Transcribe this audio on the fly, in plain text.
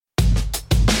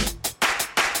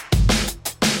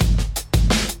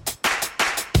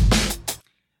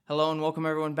Hello and welcome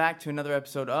everyone back to another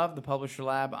episode of the Publisher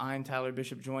Lab. I'm Tyler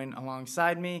Bishop, joined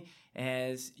alongside me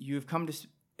as you've come to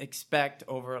expect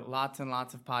over lots and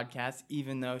lots of podcasts,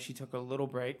 even though she took a little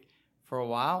break for a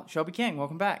while. Shelby King,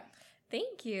 welcome back.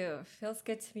 Thank you. Feels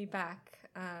good to be back.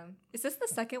 Is this the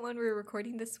second one we're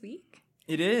recording this week?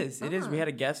 It is. It is. We had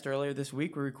a guest earlier this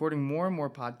week. We're recording more and more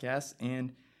podcasts,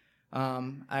 and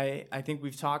I think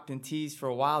we've talked and teased for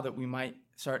a while that we might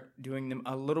start doing them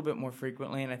a little bit more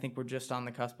frequently, and I think we're just on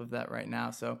the cusp of that right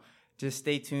now. So just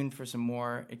stay tuned for some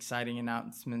more exciting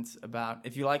announcements about,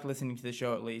 if you like listening to the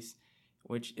show at least,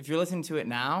 which if you're listening to it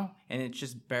now and it's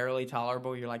just barely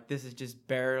tolerable, you're like, this is just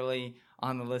barely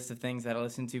on the list of things that I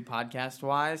listen to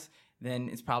podcast-wise, then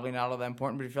it's probably not all that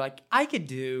important. But if you're like, I could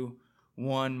do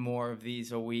one more of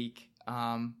these a week,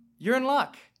 you're in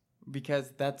luck,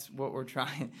 because that's what we're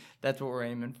trying. That's what we're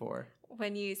aiming for.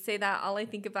 When you say that, all I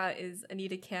think about is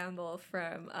Anita Campbell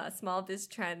from Small Biz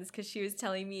Trends, because she was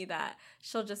telling me that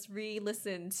she'll just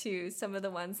re-listen to some of the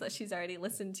ones that she's already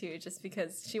listened to just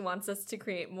because she wants us to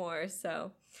create more.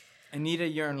 So, Anita,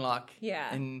 you're in luck.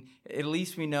 Yeah. And at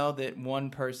least we know that one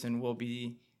person will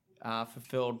be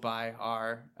fulfilled by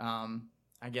our,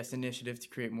 initiative to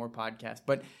create more podcasts.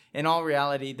 But in all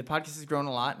reality, the podcast has grown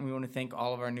a lot, and we want to thank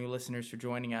all of our new listeners for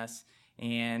joining us.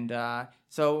 And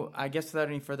so I guess without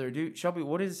any further ado, Shelby,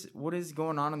 what is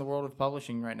going on in the world of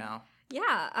publishing right now?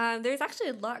 Yeah, there's actually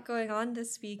a lot going on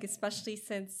this week, especially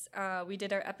since we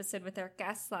did our episode with our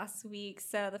guests last week.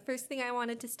 So the first thing I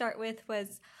wanted to start with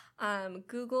was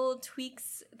Google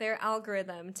tweaks their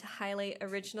algorithm to highlight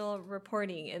original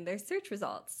reporting in their search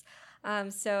results.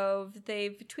 So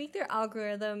they've tweaked their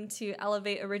algorithm to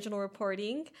elevate original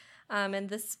reporting. And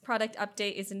this product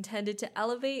update is intended to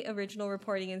elevate original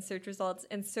reporting in search results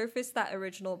and surface that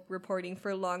original reporting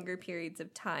for longer periods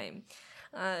of time.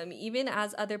 Even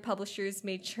as other publishers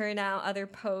may churn out other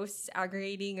posts,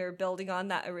 aggregating or building on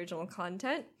that original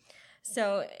content.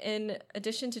 So in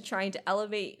addition to trying to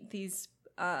elevate these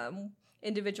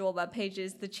individual web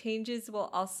pages, the changes will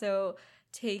also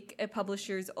take a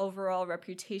publisher's overall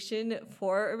reputation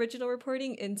for original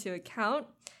reporting into account.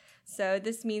 So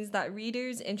this means that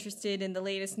readers interested in the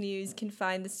latest news can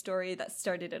find the story that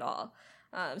started it all.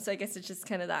 So I guess it's just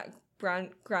kind of that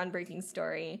groundbreaking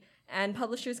story. And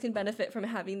publishers can benefit from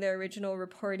having their original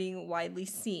reporting widely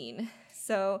seen.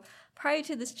 So prior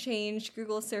to this change,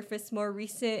 Google surfaced more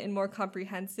recent and more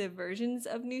comprehensive versions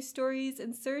of news stories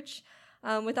in search,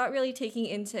 without really taking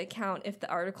into account if the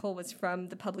article was from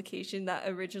the publication that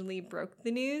originally broke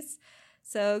the news.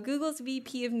 So Google's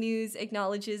VP of News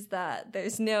acknowledges that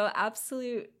there's no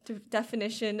absolute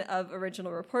definition of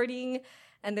original reporting,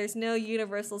 and there's no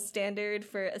universal standard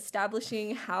for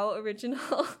establishing how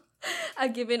original a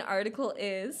given article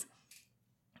is.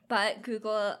 But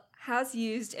Google has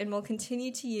used and will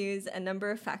continue to use a number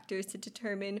of factors to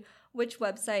determine which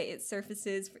website it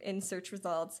surfaces in search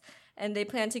results, and they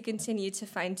plan to continue to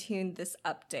fine-tune this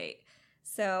update.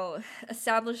 So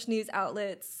established news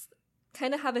outlets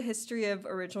kind of have a history of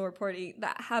original reporting,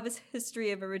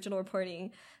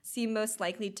 seem most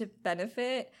likely to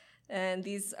benefit. And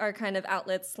these are kind of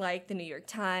outlets like the New York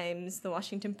Times, the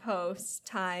Washington Post,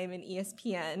 Time, and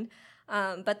ESPN.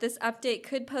 But this update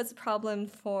could pose a problem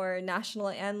for national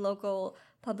and local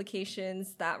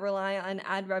publications that rely on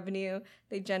ad revenue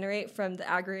they generate from the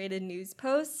aggregated news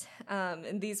posts.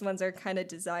 And these ones are kind of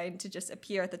designed to just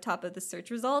appear at the top of the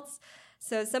search results.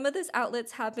 So some of those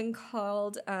outlets have been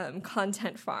called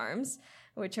content farms,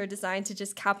 which are designed to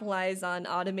just capitalize on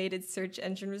automated search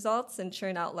engine results and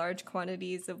churn out large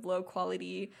quantities of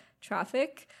low-quality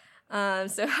traffic.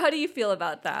 So how do you feel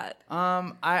about that?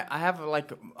 I have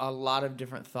like a lot of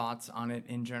different thoughts on it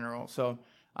in general. So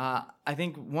I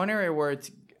think one area where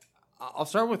I'll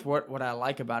start with what I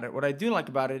like about it. What I do like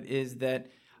about it is that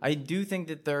I do think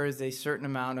that there is a certain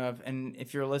amount of, and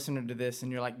if you're a listener to this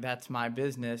and you're like, that's my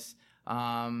business,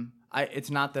 it's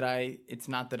not that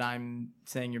I'm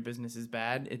saying your business is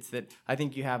bad. It's that I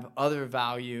think you have other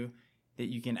value that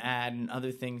you can add and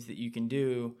other things that you can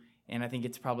do. And I think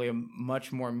it's probably a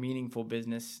much more meaningful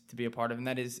business to be a part of. And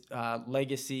that is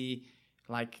legacy,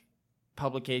 like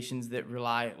publications that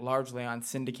rely largely on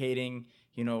syndicating.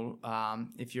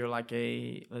 If you're like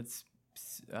a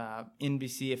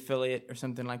NBC affiliate or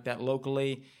something like that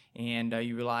locally, and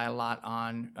you rely a lot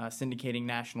on syndicating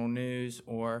national news,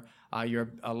 or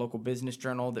you're a local business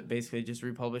journal that basically just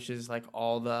republishes like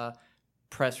all the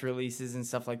press releases and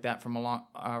stuff like that from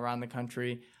around the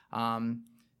country.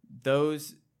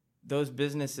 Those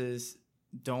businesses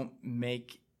don't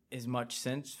make as much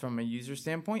sense from a user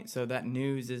standpoint, so that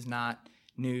news is not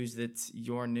news that's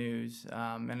your news.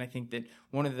 And I think that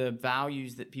one of the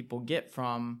values that people get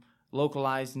from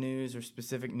localized news or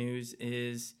specific news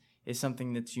is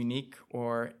something that's unique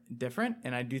or different.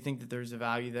 And I do think that there's a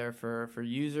value there for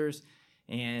users.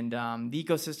 And the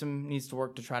ecosystem needs to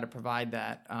work to try to provide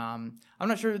that. I'm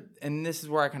not sure, and this is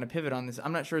where I kind of pivot on this,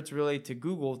 I'm not sure it's really to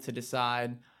Google to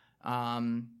decide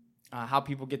how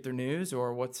people get their news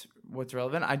or what's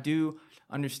relevant. I do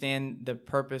understand the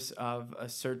purpose of a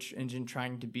search engine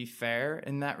trying to be fair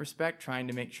in that respect, trying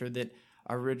to make sure that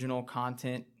original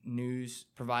content news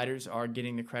providers are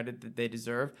getting the credit that they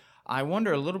deserve. I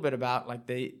wonder a little bit about like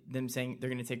them saying they're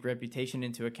going to take reputation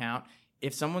into account.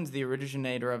 If someone's the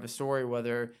originator of a story,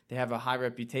 whether they have a high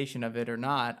reputation of it or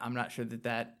not, I'm not sure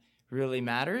that really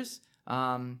matters.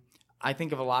 I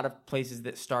think of a lot of places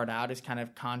that start out as kind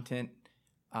of content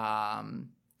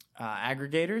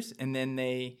aggregators, and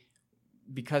then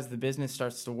because the business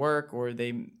starts to work or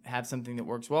they have something that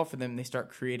works well for them, they start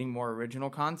creating more original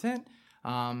content.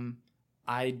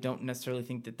 I don't necessarily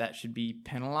think that should be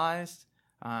penalized.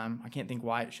 I can't think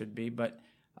why it should be, but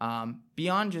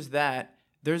beyond just that,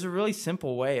 there's a really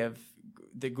simple way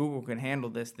that Google can handle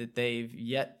this that they've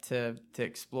yet to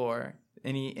explore.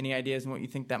 Any ideas on what you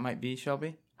think that might be,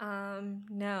 Shelby?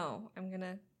 No. I'm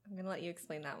gonna let you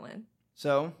explain that one.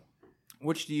 So,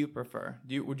 which do you prefer?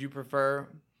 Would you prefer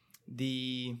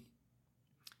the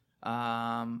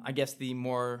I guess the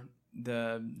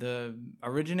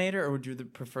originator, or would you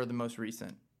prefer the most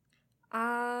recent?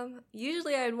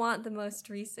 Usually I'd want the most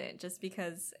recent, just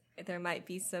because there might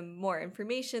be some more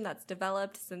information that's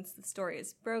developed since the story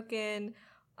is broken.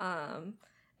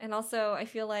 And also I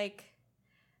feel like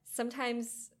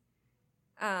sometimes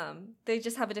they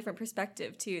just have a different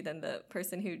perspective too than the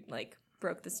person who like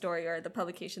broke the story or the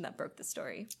publication that broke the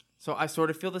story. So I sort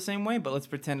of feel the same way, but let's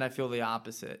pretend I feel the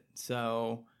opposite.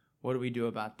 So what do we do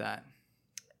about that?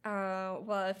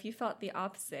 Well, if you felt the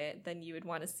opposite, then you would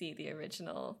want to see the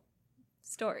original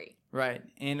story. Right.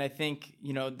 And I think,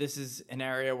 this is an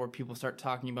area where people start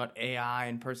talking about AI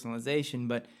and personalization,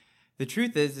 but the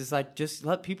truth is like, just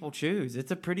let people choose.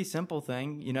 It's a pretty simple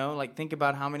thing, like think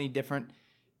about how many different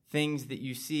things that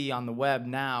you see on the web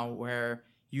now where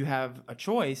you have a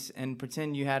choice, and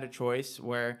pretend you had a choice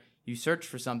where you search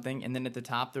for something and then at the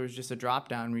top there was just a drop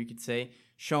down where you could say,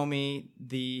 show me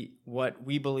what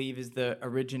we believe is the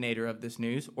originator of this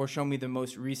news, or show me the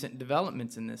most recent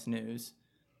developments in this news.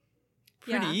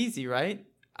 Pretty easy, right?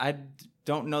 I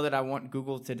don't know that I want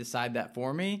Google to decide that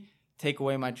for me, take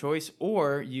away my choice,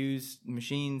 or use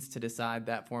machines to decide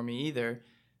that for me either.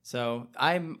 So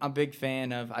I'm a big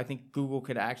fan of, I think Google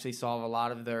could actually solve a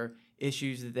lot of their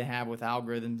issues that they have with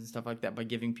algorithms and stuff like that by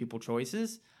giving people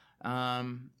choices.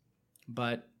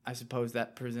 But I suppose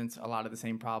that presents a lot of the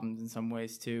same problems in some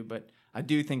ways too. But I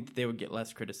do think that they would get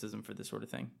less criticism for this sort of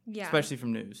thing, especially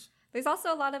from news. There's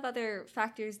also a lot of other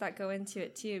factors that go into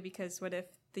it too, because what if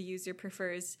the user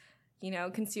prefers,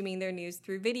 consuming their news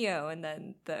through video, and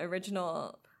then the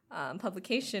original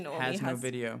publication only has no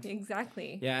video.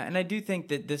 Exactly. Yeah, and I do think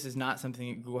that this is not something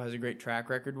that Google has a great track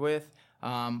record with.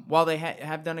 While they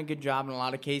have done a good job in a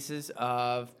lot of cases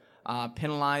of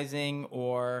penalizing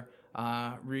or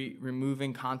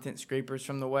removing content scrapers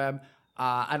from the web,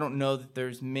 I don't know that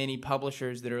there's many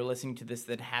publishers that are listening to this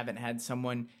that haven't had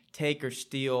someone take or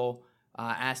steal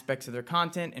aspects of their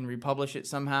content and republish it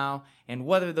somehow. And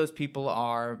whether those people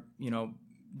are,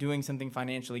 doing something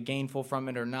financially gainful from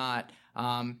it or not,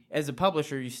 as a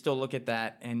publisher, you still look at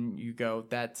that and you go,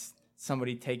 that's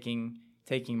somebody taking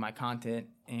my content.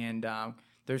 And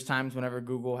there's times whenever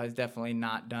Google has definitely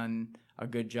not done a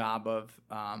good job of,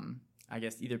 I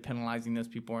guess, either penalizing those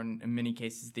people or in many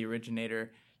cases the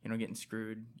originator, getting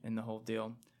screwed in the whole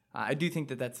deal. I do think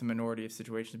that that's a minority of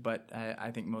situations, but I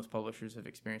think most publishers have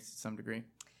experienced it to some degree.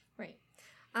 Right.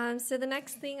 So the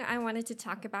next thing I wanted to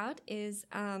talk about is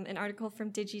an article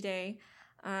from DigiDay.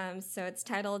 So it's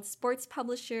titled, Sports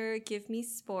Publisher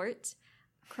GiveMeSports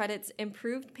credits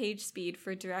improved page speed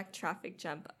for direct traffic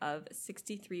jump of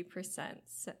 63%.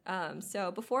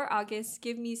 So before August,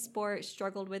 GiveMeSport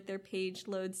struggled with their page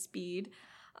load speed.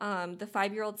 The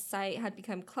 5-year-old site had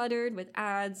become cluttered with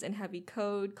ads and heavy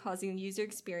code, causing the user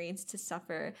experience to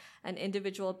suffer, an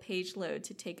individual page load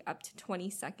to take up to 20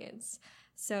 seconds.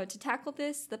 So to tackle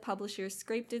this, the publisher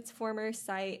scraped its former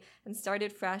site and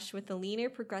started fresh with a leaner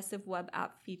progressive web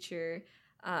app feature,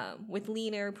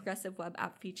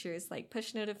 features like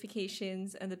push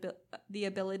notifications and the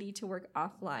ability to work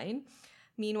offline.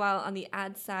 Meanwhile, on the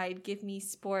ad side,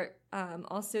 GiveMeSport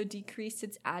also decreased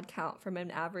its ad count from an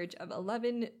average of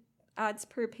 11 ads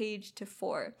per page to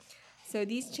 4. So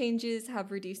these changes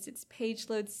have reduced its page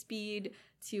load speed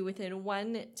to within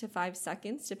 1 to 5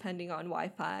 seconds, depending on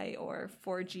Wi-Fi or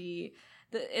 4G.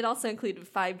 It also included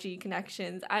 5G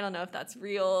connections. I don't know if that's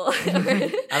real. I don't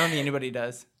think anybody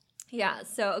does. Yeah,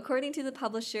 so according to the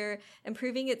publisher,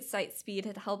 improving its site speed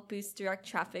had helped boost direct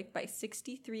traffic by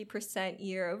 63%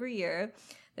 year over year.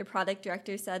 The product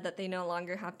director said that they no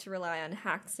longer have to rely on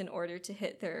hacks in order to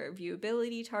hit their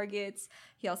viewability targets.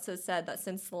 He also said that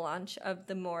since the launch of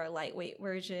the more lightweight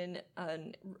version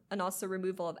and also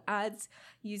removal of ads,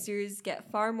 users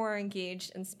get far more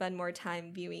engaged and spend more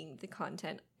time viewing the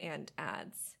content and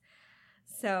ads.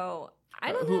 So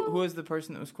I don't know. Who was the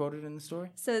person that was quoted in the story?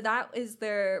 So that is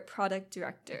their product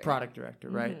director. Product director,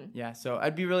 right? Mm-hmm. Yeah. So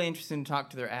I'd be really interested to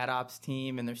talk to their ad ops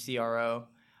team and their CRO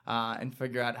and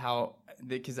figure out how,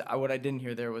 because what I didn't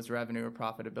hear there was revenue or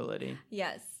profitability.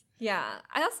 Yes. Yeah.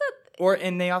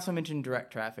 And they also mentioned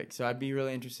direct traffic. So I'd be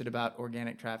really interested about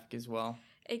organic traffic as well.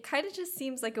 It kind of just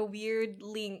seems like a weird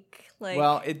link.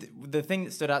 Well, the thing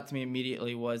that stood out to me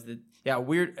immediately was that,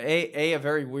 weird, a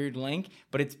very weird link,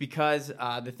 but it's because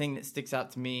the thing that sticks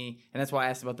out to me, and that's why I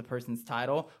asked about the person's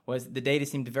title, was the data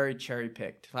seemed very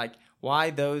cherry-picked. Like, why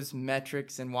those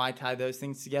metrics and why tie those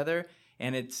things together?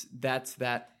 And that's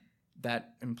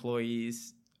that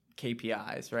employee's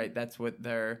KPIs, right? That's what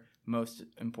their most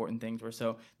important things were.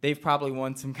 So they've probably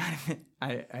won some kind of,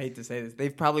 I hate to say this,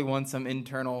 they've probably won some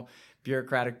internal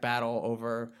bureaucratic battle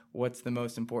over what's the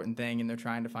most important thing, and they're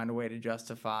trying to find a way to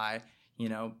justify,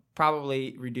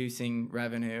 probably reducing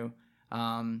revenue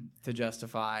to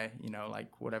justify, like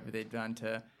whatever they've done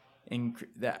to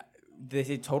increase that. They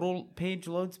say total page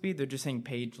load speed. They're just saying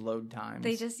page load times.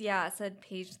 They just, said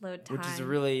page load time. Which is a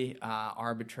really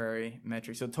arbitrary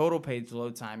metric. So total page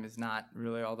load time is not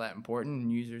really all that important,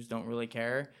 and users don't really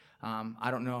care.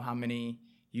 I don't know how many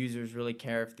users really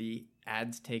care if the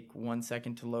ads take 1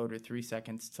 second to load or 3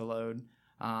 seconds to load,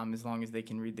 as long as they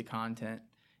can read the content.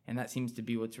 And that seems to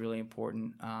be what's really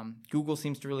important. Google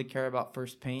seems to really care about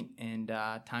first paint and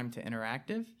time to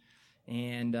interactive.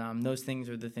 And those things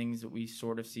are the things that we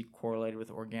sort of see correlated with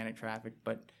organic traffic.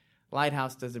 But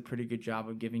Lighthouse does a pretty good job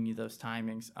of giving you those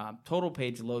timings. Total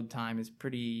page load time is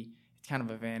it's kind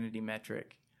of a vanity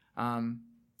metric. And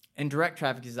direct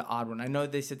traffic is the odd one. I know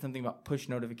they said something about push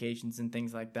notifications and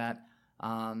things like that.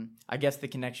 I guess the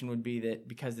connection would be that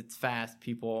because it's fast,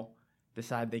 people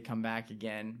decide they come back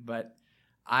again. But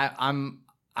I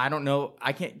don't know.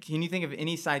 Can you think of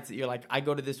any sites that you're like, I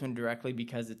go to this one directly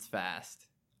because it's fast?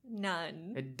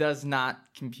 None. It does not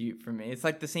compute for me. It's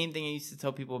like the same thing I used to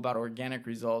tell people about organic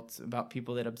results, about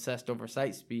people that obsessed over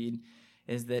site speed,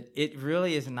 is that it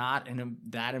really is not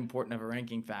that important of a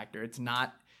ranking factor. It's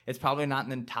probably not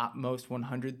in the top most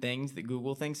 100 things that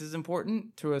Google thinks is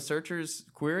important to a searcher's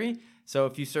query. So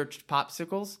if you searched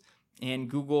popsicles and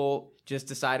Google just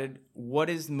decided what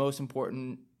is the most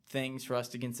important things for us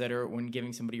to consider when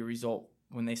giving somebody a result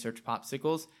when they search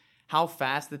popsicles, how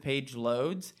fast the page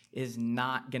loads is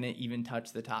not going to even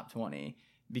touch the top 20.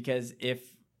 Because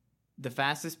if a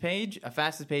fastest page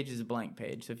is a blank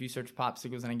page. So if you search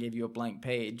popsicles and I gave you a blank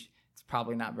page, it's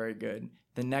probably not very good.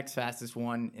 The next fastest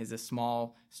one is a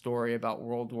small story about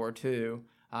World War II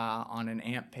on an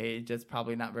AMP page. That's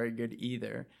probably not very good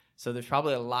either. So there's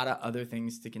probably a lot of other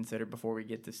things to consider before we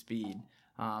get to speed.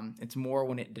 It's more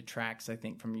when it detracts, I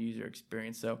think, from user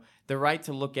experience. So the right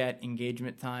to look at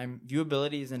engagement time,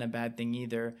 viewability isn't a bad thing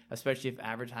either, especially if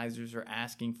advertisers are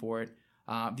asking for it.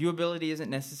 Viewability isn't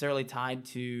necessarily tied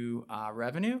to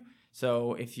revenue.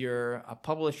 So if you're a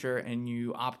publisher and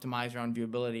you optimize around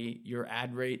viewability, your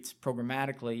ad rates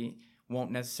programmatically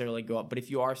won't necessarily go up. But if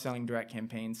you are selling direct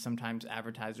campaigns, sometimes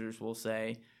advertisers will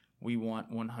say, we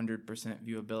want 100%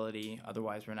 viewability,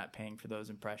 otherwise we're not paying for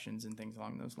those impressions and things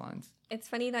along those lines. It's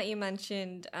funny that you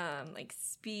mentioned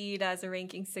speed as a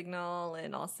ranking signal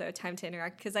and also time to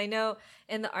interact, because I know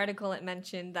in the article it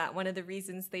mentioned that one of the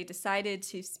reasons they decided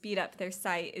to speed up their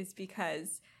site is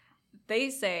because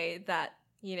they say that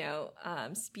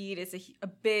speed is a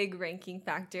big ranking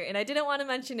factor. And I didn't want to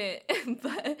mention it,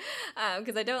 but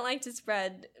because I don't like to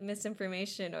spread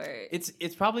misinformation or...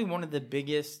 It's probably one of the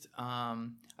biggest,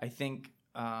 I think,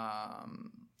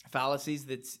 fallacies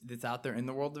that's out there in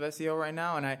the world of SEO right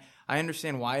now. And I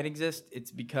understand why it exists.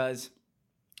 It's because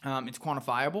it's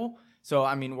quantifiable. So,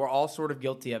 I mean, we're all sort of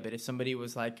guilty of it. If somebody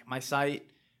was like, my site,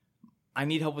 I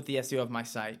need help with the SEO of my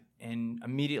site. And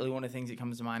immediately one of the things that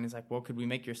comes to mind is like, well, could we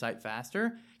make your site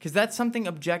faster? Because that's something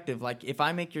objective. Like, if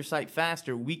I make your site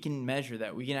faster, we can measure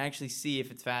that. We can actually see if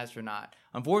it's fast or not.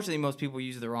 Unfortunately, most people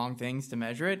use the wrong things to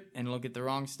measure it and look at the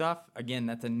wrong stuff. Again,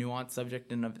 that's a nuanced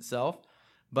subject in and of itself.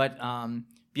 But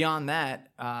beyond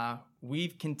that,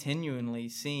 we've continually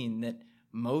seen that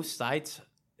most sites,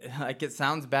 like, it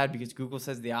sounds bad because Google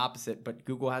says the opposite, but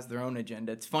Google has their own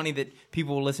agenda. It's funny that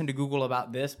people will listen to Google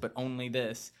about this, but only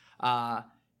this.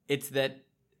 It's that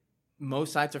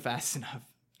most sites are fast enough.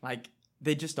 Like,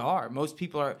 they just are.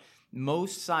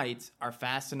 Most sites are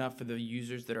fast enough for the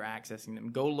users that are accessing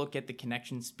them. Go look at the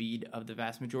connection speed of the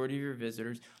vast majority of your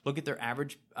visitors. Look at their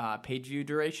average page view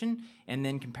duration, and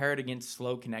then compare it against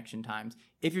slow connection times.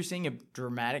 If you're seeing a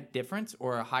dramatic difference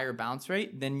or a higher bounce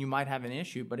rate, then you might have an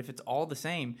issue. But if it's all the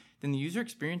same, then the user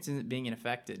experience isn't being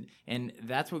affected. And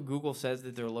that's what Google says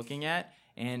that they're looking at.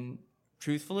 And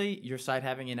truthfully, your site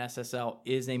having an SSL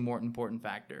is a more important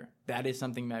factor. That is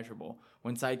something measurable.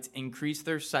 When sites increase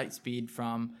their site speed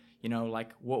from,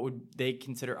 like what would they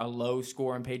consider a low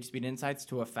score on page speed insights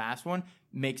to a fast one,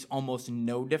 makes almost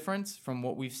no difference from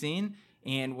what we've seen.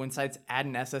 And when sites add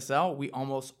an SSL, we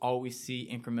almost always see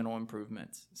incremental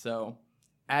improvements. So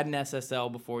add an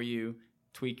SSL before you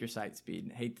tweak your site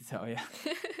speed. I hate to tell you.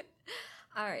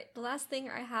 All right. The last thing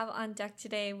I have on deck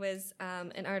today was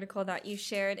an article that you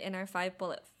shared in our 5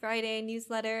 Bullet Friday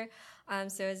newsletter.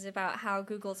 So it's about how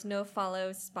Google's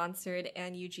nofollow, sponsored,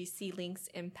 and UGC links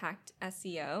impact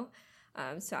SEO.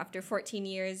 So after 14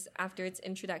 years after its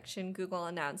introduction, Google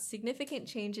announced significant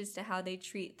changes to how they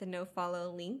treat the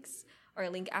nofollow links or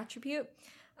link attribute.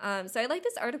 So I like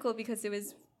this article because it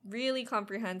was really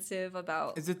comprehensive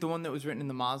about... Is it the one that was written in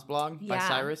the Moz blog by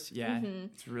Cyrus? Yeah,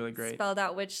 It's really great. Spelled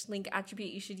out which link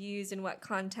attribute you should use in what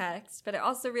context. But I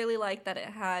also really liked that it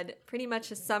had pretty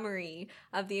much a summary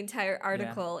of the entire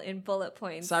article in bullet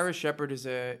points. Cyrus Shepard is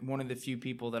one of the few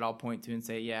people that I'll point to and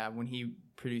say, when he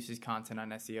produces content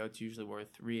on SEO, it's usually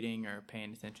worth reading or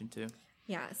paying attention to.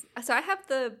 Yes. So I have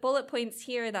the bullet points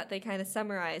here that they kind of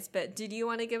summarize, but did you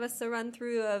want to give us a run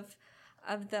through of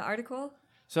the article?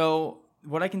 So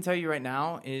what I can tell you right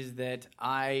now is that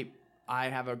I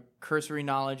have a cursory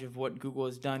knowledge of what Google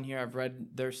has done here. I've read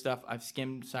their stuff. I've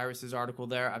skimmed Cyrus's article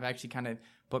there. I've actually kind of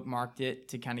bookmarked it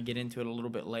to kind of get into it a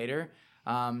little bit later.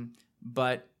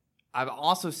 But I've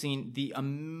also seen the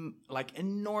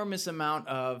enormous amount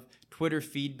of Twitter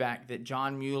feedback that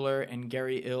John Mueller and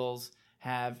Gary Ills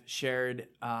have shared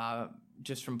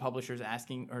just from publishers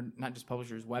asking, or not just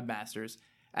publishers, webmasters,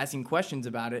 asking questions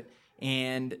about it.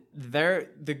 And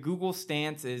the Google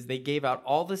stance is they gave out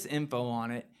all this info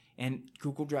on it, and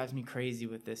Google drives me crazy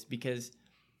with this because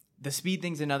the speed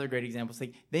thing's another great example. It's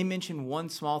like they mention one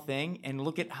small thing, and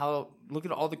look at all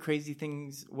the crazy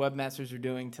things webmasters are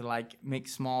doing to make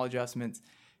small adjustments.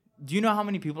 Do you know how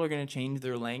many people are going to change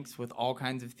their links with all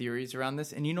kinds of theories around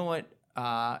this? And you know what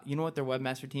their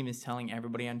webmaster team is telling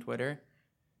everybody on Twitter?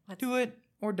 Do it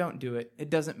or don't do it.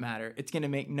 It doesn't matter. It's going to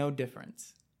make no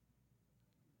difference.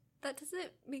 That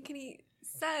doesn't make any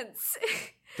sense.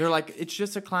 They're like, it's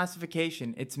just a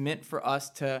classification. It's meant for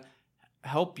us to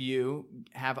help you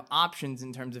have options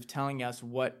in terms of telling us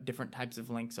what different types of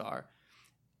links are.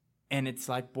 And it's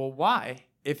like, well, why?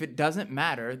 If it doesn't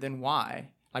matter, then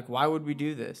why? Why would we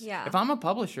do this? Yeah. If I'm a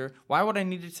publisher, why would I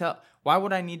need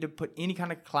to put any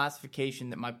kind of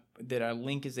classification that a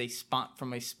link is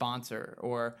from a sponsor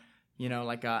or,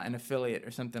 an affiliate or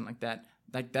something like that?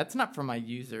 That's not for my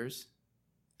users.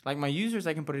 My users,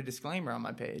 I can put a disclaimer on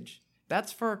my page.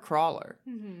 That's for a crawler.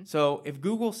 Mm-hmm. So if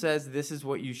Google says this is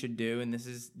what you should do and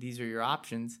these are your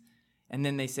options, and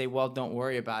then they say, well, don't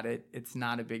worry about it. It's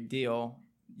not a big deal.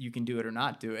 You can do it or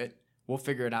not do it. We'll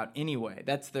figure it out anyway.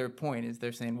 That's their point, is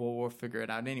they're saying, well, we'll figure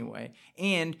it out anyway.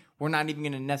 And we're not even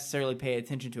going to necessarily pay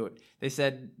attention to it. They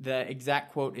said the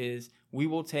exact quote is, we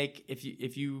will take,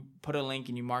 if you put a link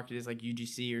and you mark it as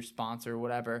UGC or sponsor or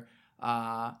whatever,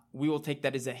 we will take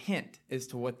that as a hint as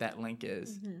to what that link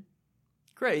is. Mm-hmm.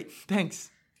 Great. Thanks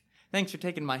for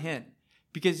taking my hint.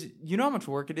 Because you know how much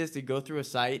work it is to go through a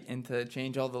site and to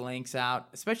change all the links out,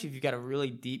 especially if you've got a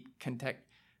really deep,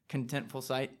 contentful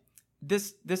site.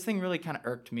 This thing really kind of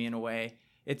irked me in a way.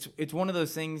 It's one of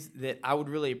those things that I would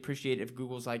really appreciate if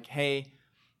Google's like, hey,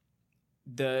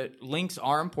 the links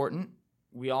are important.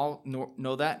 We all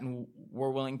know that, and we're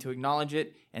willing to acknowledge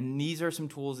it. And these are some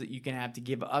tools that you can have to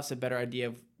give us a better idea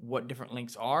of what different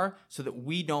links are so that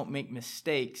we don't make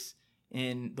mistakes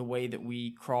in the way that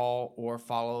we crawl or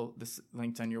follow the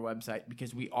links on your website,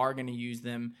 because we are going to use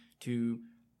them to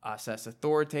assess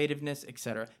authoritativeness,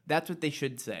 etc. That's what they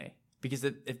should say. Because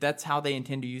if that's how they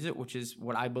intend to use it, which is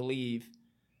what I believe,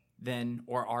 then,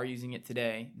 or are using it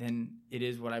today, then it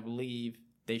is what I believe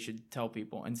they should tell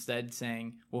people. Instead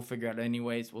saying, we'll figure it out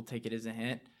anyways, we'll take it as a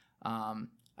hint,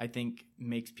 I think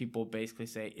makes people basically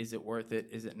say, is it worth it?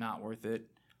 Is it not worth it?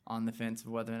 On the fence of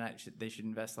whether or not they should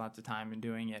invest lots of time in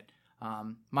doing it.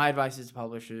 My advice to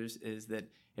publishers is that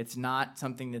it's not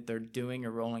something that they're doing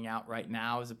or rolling out right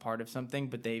now as a part of something,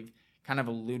 but they've kind of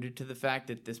alluded to the fact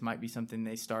that this might be something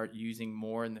they start using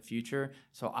more in the future.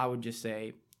 So I would just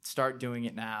say start doing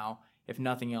it now. If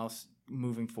nothing else,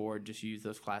 moving forward, just use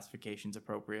those classifications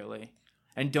appropriately.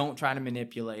 And don't try to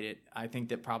manipulate it. I think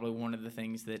that probably one of the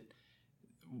things that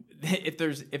if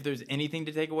there's anything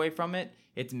to take away from it,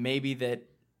 it's maybe that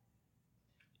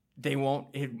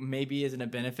it maybe isn't a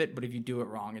benefit, but if you do it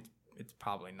wrong, it's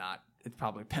probably not. It's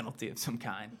probably a penalty of some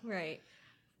kind. Right.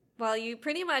 Well, you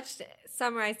pretty much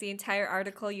summarized the entire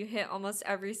article. You hit almost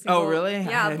every single... Oh, really?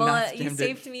 Yeah, but you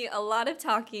saved me a lot of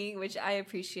talking, which I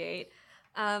appreciate.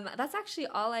 That's actually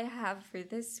all I have for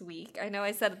this week. I know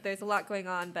I said that there's a lot going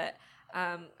on, but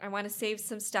I want to save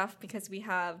some stuff because we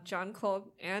have John Cole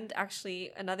and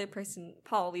actually another person,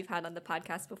 Paul, we've had on the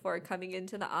podcast before, coming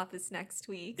into the office next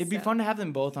week. It'd be fun to have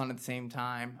them both on at the same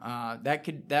time.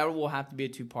 That will have to be a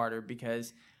two-parter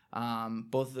because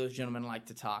both of those gentlemen like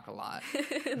to talk a lot.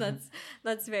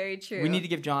 That's very true. We need to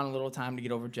give John a little time to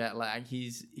get over jet lag.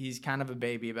 He's kind of a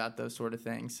baby about those sort of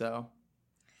things. So,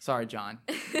 sorry, John.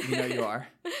 You know you are.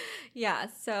 Yeah,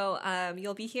 so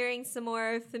you'll be hearing some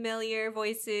more familiar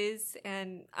voices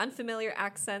and unfamiliar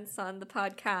accents on the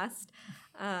podcast.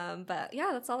 But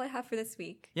yeah, that's all I have for this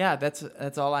week. Yeah,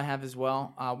 that's all I have as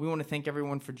well. We want to thank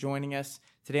everyone for joining us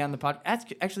today on the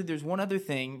podcast. Actually, there's one other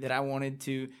thing that I wanted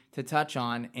to touch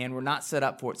on, and we're not set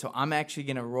up for it. So I'm actually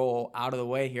going to roll out of the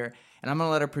way here, and I'm going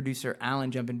to let our producer,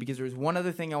 Alan, jump in because there's one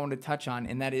other thing I want to touch on,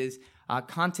 and that is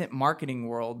Content Marketing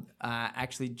World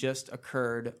actually just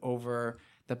occurred over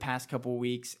the past couple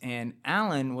weeks, and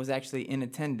Alan was actually in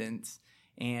attendance.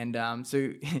 And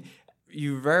so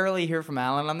you rarely hear from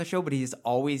Alan on the show, but he's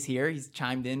always here. He's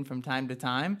chimed in from time to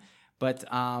time. But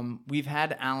we've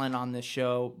had Alan on the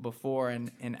show before,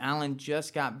 and Alan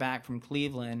just got back from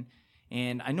Cleveland.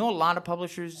 And I know a lot of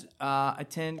publishers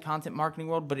attend Content Marketing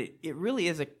World, but it really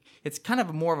is it's kind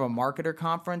of more of a marketer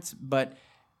conference, but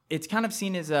it's kind of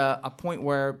seen as a point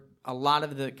where a lot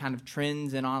of the kind of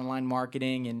trends in online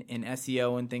marketing and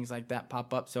SEO and things like that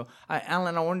pop up. So,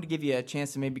 Alan, I wanted to give you a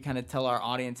chance to maybe kind of tell our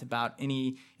audience about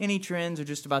any trends or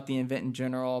just about the event in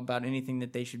general, about anything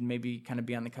that they should maybe kind of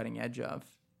be on the cutting edge of.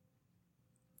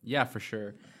 Yeah, for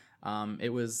sure. I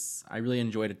really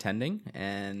enjoyed attending,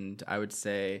 and I would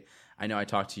say, I know I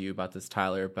talked to you about this,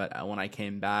 Tyler, but when I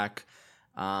came back,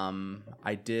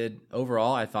 I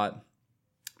thought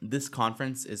this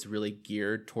conference is really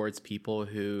geared towards people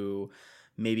who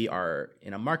maybe are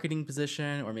in a marketing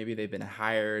position, or maybe they've been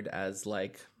hired as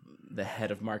like the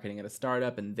head of marketing at a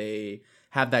startup and they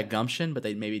have that gumption, but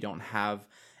they maybe don't have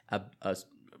a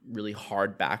really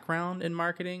hard background in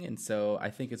marketing. And so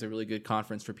I think it's a really good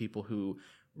conference for people who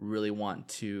really want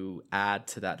to add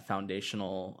to that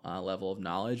foundational level of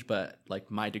knowledge. But like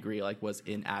my degree was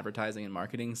in advertising and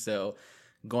marketing. So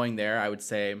going there, I would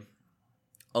say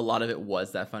a lot of it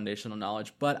was that foundational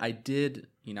knowledge, but I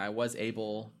was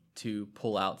able to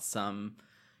pull out some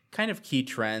kind of key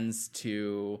trends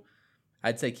to,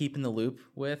 I'd say, keep in the loop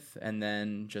with, and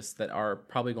then just that are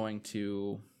probably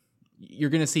you're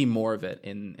going to see more of it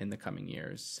in the coming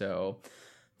years. So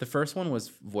the first one was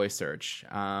voice search.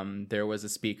 There was a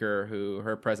speaker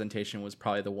her presentation was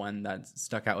probably the one that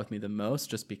stuck out with me the most,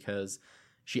 just because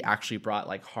she actually brought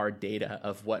hard data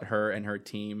of what her and her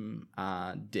team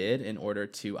did in order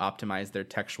to optimize their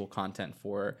textual content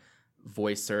for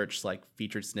voice search, like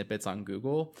featured snippets on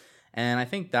Google. And I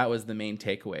think that was the main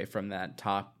takeaway from that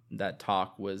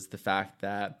talk was the fact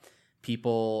that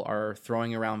people are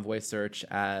throwing around voice search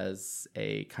as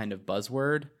a kind of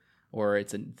buzzword, or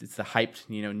it's a hyped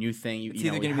new thing. It's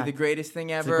either going to be the greatest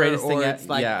thing ever, or it's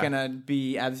going to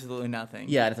be absolutely nothing.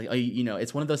 Yeah, it's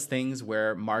it's one of those things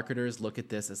where marketers look at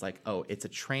this as it's a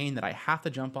train that I have to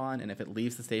jump on, and if it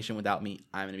leaves the station without me,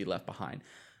 I'm going to be left behind.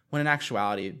 When in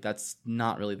actuality, that's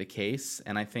not really the case.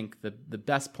 And I think the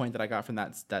best point that I got from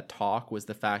that talk was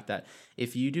the fact that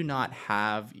if you do not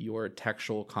have your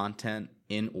textual content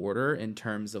in order in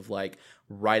terms of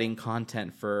writing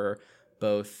content for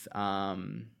both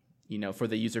for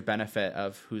the user benefit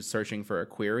of who's searching for a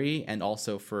query and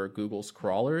also for Google's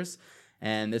crawlers.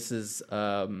 And this is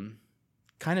kind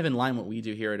of in line what we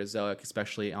do here at Ezoic,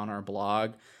 especially on our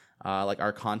blog.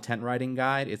 Our content writing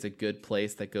guide is a good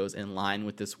place that goes in line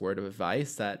with this word of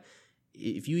advice, that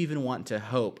if you even want to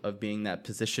hope of being that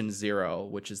position 0,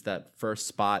 which is that first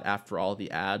spot after all the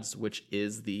ads, which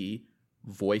is the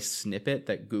voice snippet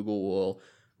that Google will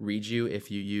read you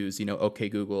if you use, OK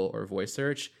Google or voice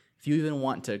search. If you even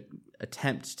want to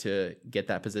attempt to get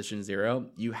that position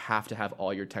 0, you have to have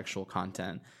all your textual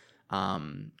content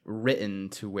written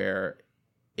to where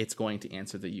it's going to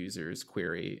answer the user's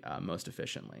query most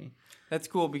efficiently. That's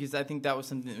cool because I think that was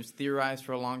something that was theorized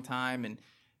for a long time, and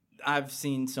I've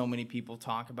seen so many people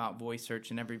talk about voice search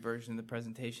in every version of the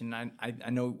presentation. I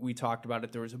know we talked about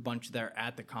it. There was a bunch there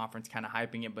at the conference kind of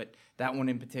hyping it, but that one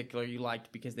in particular you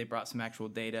liked because they brought some actual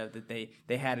data that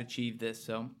they had achieved this.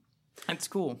 So that's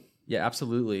cool. Yeah,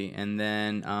 absolutely. And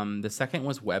then the second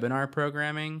was webinar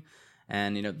programming.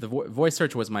 And, the voice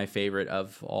search was my favorite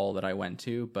of all that I went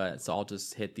to, but so I'll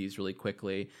just hit these really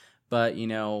quickly. But,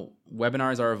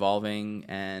 webinars are evolving,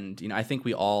 and, I think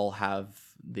we all have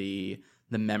the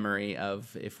memory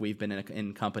of if we've been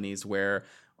in companies where,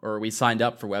 or we signed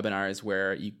up for webinars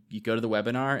where you go to the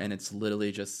webinar and it's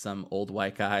literally just some old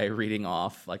white guy reading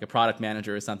off, like a product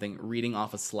manager or something, reading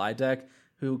off a slide deck,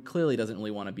 who clearly doesn't really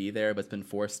want to be there, but's been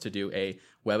forced to do a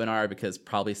webinar because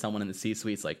probably someone in the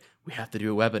C-suite's like, we have to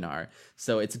do a webinar.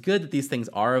 So it's good that these things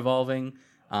are evolving.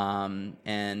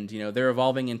 And, they're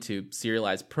evolving into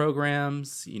serialized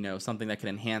programs, something that can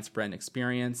enhance brand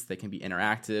experience. They can be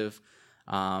interactive.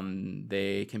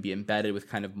 They can be embedded with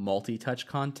kind of multi-touch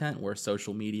content where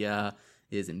social media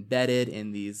is embedded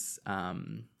in these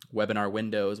webinar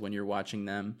windows when you're watching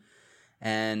them.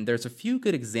 And there's a few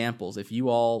good examples. If you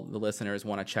all, the listeners,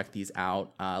 want to check these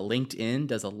out, LinkedIn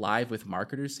does a Live with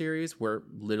Marketers series where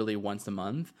literally once a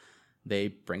month they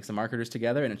bring some marketers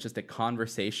together and it's just a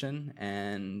conversation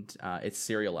and it's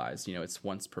serialized. It's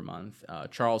once per month.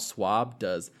 Charles Schwab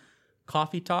does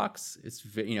coffee talks. It's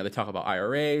they talk about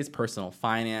IRAs, personal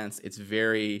finance. It's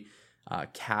very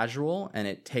casual, and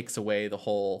it takes away the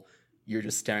whole you're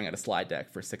just staring at a slide deck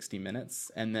for 60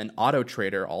 minutes. And then Auto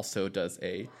Trader also does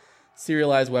a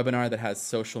serialized webinar that has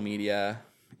social media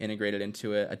integrated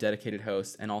into it, a dedicated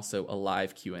host, and also a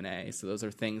live Q&A. So those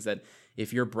are things that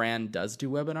if your brand does do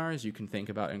webinars, you can think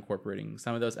about incorporating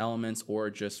some of those elements or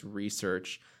just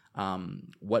research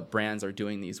what brands are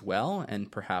doing these well and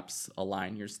perhaps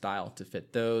align your style to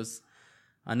fit those.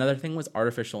 Another thing was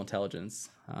artificial intelligence.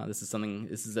 This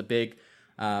is a big,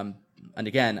 and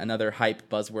again, another hype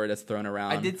buzzword that's thrown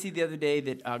around. I did see the other day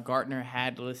that Gartner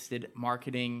had listed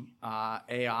marketing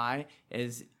AI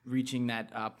as reaching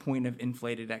that point of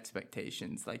inflated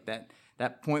expectations, like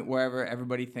that point wherever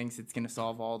everybody thinks it's going to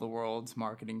solve all the world's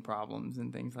marketing problems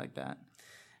and things like that.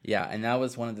 Yeah, and that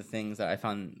was one of the things that I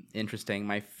found interesting.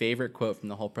 My favorite quote from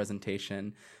the whole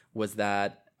presentation was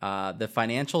that the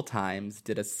Financial Times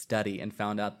did a study and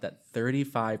found out that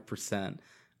 35%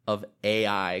 of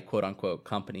AI, quote-unquote,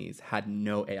 companies had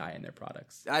no AI in their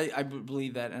products. I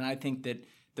believe that, and I think that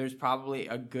there's probably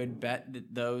a good bet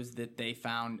that those that they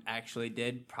found actually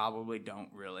did probably don't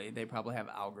really. They probably have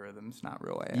algorithms, not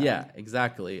real AI. Yeah,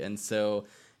 exactly. And so,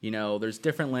 there's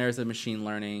different layers of machine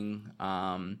learning.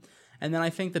 And then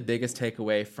I think the biggest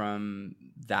takeaway from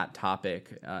that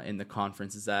topic in the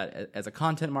conference is that as a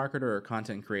content marketer or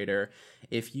content creator,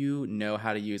 if you know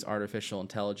how to use artificial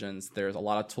intelligence, there's a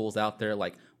lot of tools out there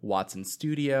like Watson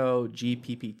Studio,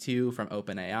 GPT-2 from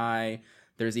OpenAI.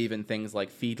 There's even things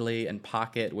like Feedly and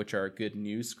Pocket, which are good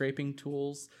news scraping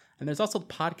tools. And there's also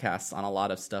podcasts on a lot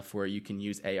of stuff where you can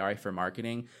use AI for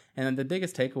marketing. And then the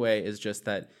biggest takeaway is just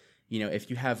that, if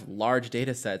you have large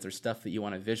data sets or stuff that you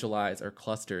want to visualize or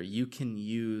cluster, you can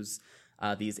use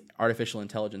these artificial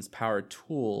intelligence powered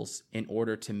tools in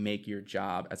order to make your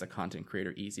job as a content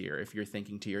creator easier. If you're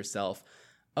thinking to yourself,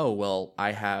 oh, well,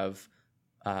 I have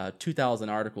 2,000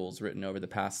 articles written over the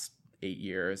past 8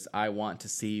 years. I want to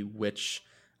see which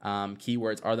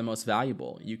keywords are the most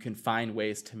valuable. You can find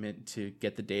ways to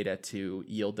get the data to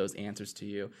yield those answers to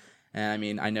you. And I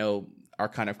mean, I know our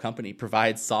kind of company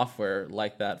provides software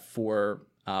like that for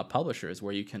publishers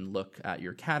where you can look at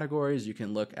your categories, you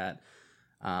can look at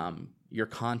your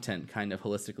content kind of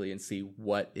holistically and see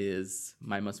what is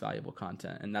my most valuable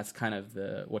content. And that's kind of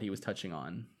what he was touching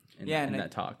on in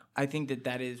that talk. I think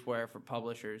that is where for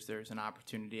publishers there's an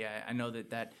opportunity. I know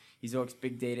that Ezoic's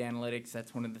big data analytics,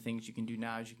 that's one of the things you can do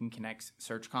now is you can connect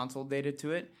Search Console data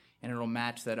to it, and it'll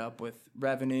match that up with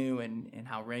revenue and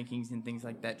how rankings and things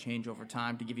like that change over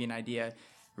time to give you an idea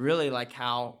really like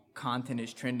how content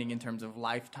is trending in terms of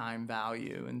lifetime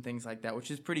value and things like that, which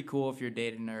is pretty cool if you're a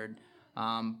data nerd.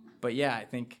 But yeah, I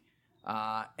think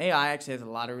AI actually has a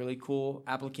lot of really cool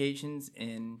applications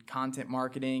in content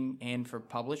marketing and for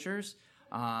publishers.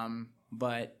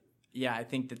 But yeah, I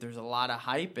think that there's a lot of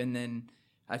hype, and then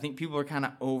I think people are kind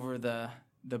of over the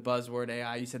buzzword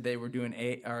AI. You said they were doing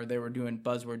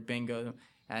buzzword bingo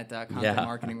at Content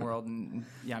Marketing World, and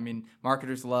yeah, I mean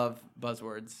marketers love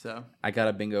buzzwords. So I got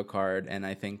a bingo card, and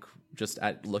I think just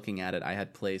at looking at it, I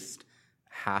had placed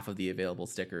half of the available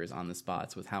stickers on the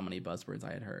spots with how many buzzwords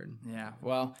I had heard. Yeah,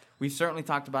 well, we've certainly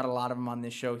talked about a lot of them on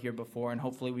this show here before, and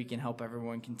hopefully we can help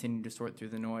everyone continue to sort through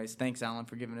the noise. Thanks, Alan,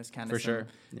 for giving us kind of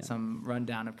some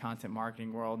rundown of content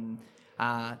marketing world. And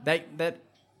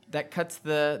that cuts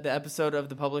the episode of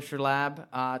the Publisher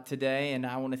Lab today, and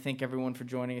I want to thank everyone for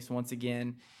joining us once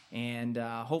again. And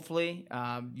hopefully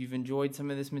you've enjoyed some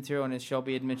of this material. And as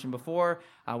Shelby had mentioned before,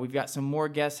 we've got some more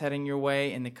guests heading your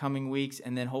way in the coming weeks,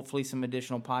 and then hopefully some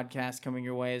additional podcasts coming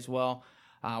your way as well.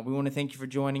 We want to thank you for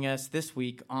joining us this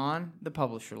week on the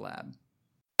Publisher Lab.